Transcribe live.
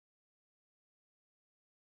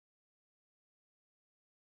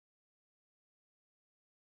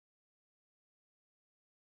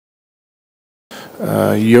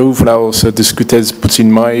Eu vreau să discutez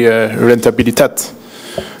puțin mai rentabilitate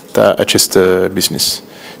de acest business.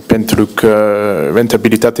 Pentru că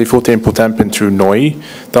rentabilitatea e foarte important pentru noi,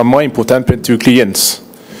 dar mai important pentru clienți.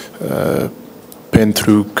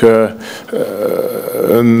 Pentru că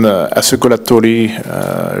în asiguratorii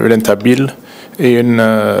rentabil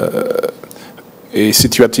e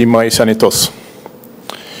situație mai sănătos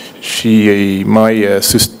și e mai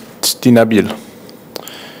sustenabil.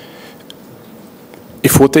 E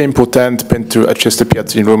foarte important pentru aceste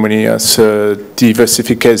piațe în România să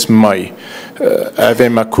diversifichezi mai.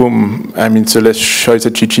 Avem acum, am înțeles,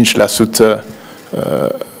 65%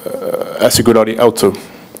 asigurări auto,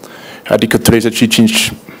 adică 35%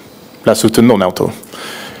 non-auto.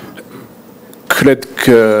 Cred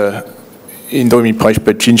că în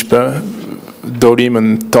 2014-2015 dorim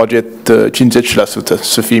un target 50%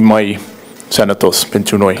 să fie mai sănătos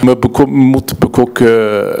pentru noi. Mă bucur mult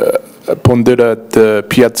că ponderea de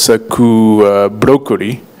piață cu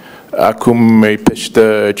brokerii acum e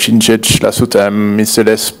peste 50%. Am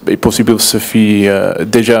înțeles, e posibil să fie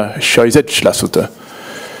deja 60%.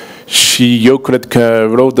 Și eu cred că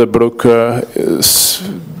rolul de broker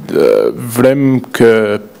vrem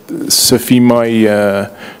că să fie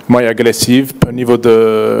mai agresiv pe nivel de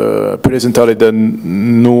prezentare de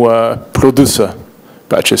nouă produsă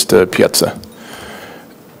pe această piață.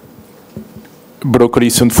 Brokerii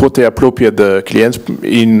sunt foarte apropiați de clienți,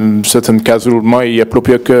 în certain cazuri mai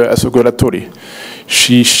apropiați ca asiguratorii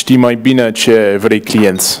și știi mai bine ce vrei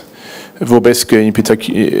clienți. Vorbesc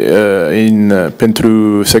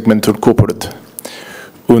pentru segmentul corporate,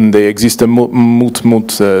 unde există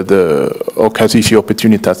mult de ocazii și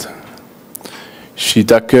oportunitate. Și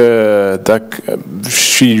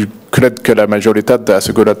și cred că la majoritatea de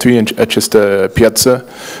asiguratorii în această piață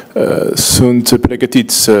sunt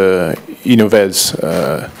pregătiți să inoveze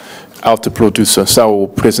alte produse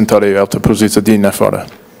sau prezentare alte produse din afară.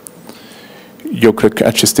 Eu cred că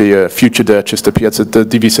acesta e future de această piață de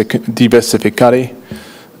diversificare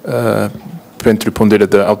pentru ponderea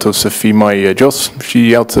de auto să fie mai jos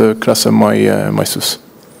și altă clasă mai sus.